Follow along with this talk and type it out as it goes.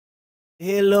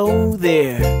Hello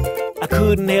there, I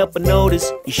couldn't help but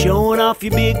notice you're showing off your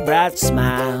big bright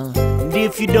smile. And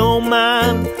if you don't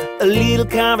mind a little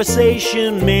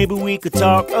conversation, maybe we could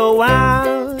talk a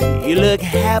while. You look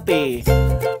happy,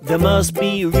 there must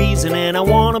be a reason, and I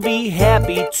wanna be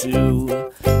happy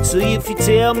too. So if you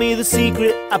tell me the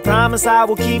secret, I promise I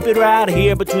will keep it right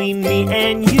here between me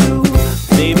and you.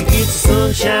 Maybe it's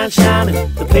the sunshine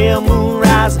shining, the pale moon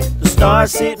rising, the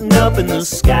stars sitting up in the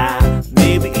sky.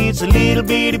 Maybe it's a little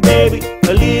bitty baby,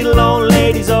 a little old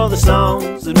ladies, all the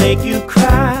songs that make you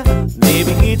cry.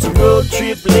 Maybe it's a road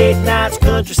trip, late nights,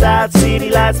 countryside, city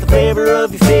lights, the flavor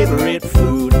of your favorite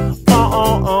food.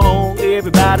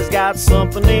 Everybody's got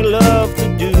something they love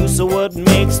to do, so what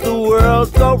makes the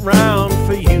world go round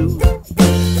for you?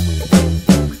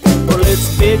 Well,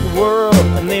 it's a big world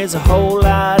and there's a whole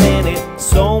lot in it,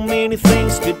 so many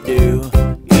things to do.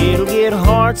 It'll get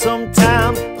hard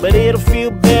sometimes, but it'll feel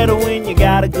better when you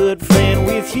got a good friend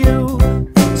with you.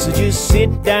 So just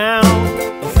sit down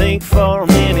and think for a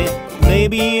minute,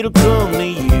 maybe it'll come to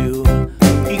you.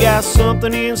 You got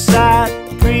something inside,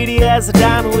 pretty as a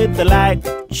diamond with the light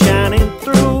shining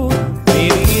through.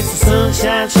 Maybe it's the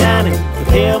sunshine shining, the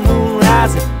pale moon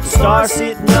rising, the stars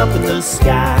sitting up in the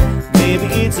sky. Maybe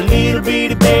it's a little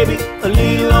bitty baby, a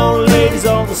little old ladies,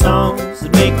 all the songs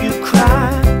that make you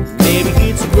cry. Maybe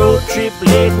it's a road trip,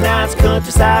 late nights,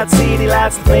 countryside, city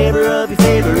lights, the flavor of your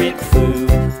favorite food.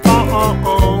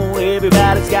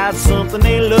 Everybody's got something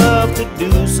they love to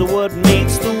do, so what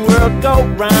makes the world go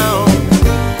round?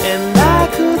 And I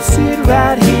could sit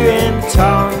right here and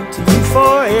talk to you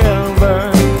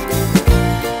forever.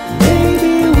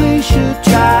 Maybe we should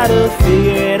try to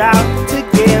figure it out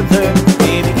together.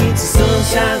 Maybe it's the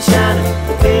sunshine shining,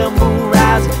 the pale moon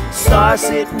rising, stars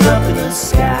sitting up in the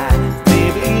sky.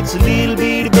 Maybe it's a little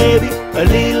bitty baby, a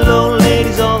little old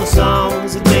ladies, all the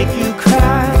songs that make you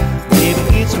cry.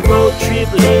 Maybe it's a road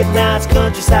trip, late nights,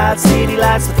 countryside, city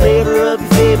lights, the flavor of your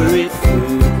favorite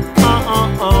food.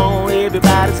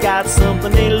 Everybody's got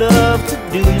something they love to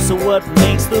do, so what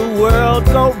makes the world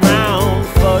go round?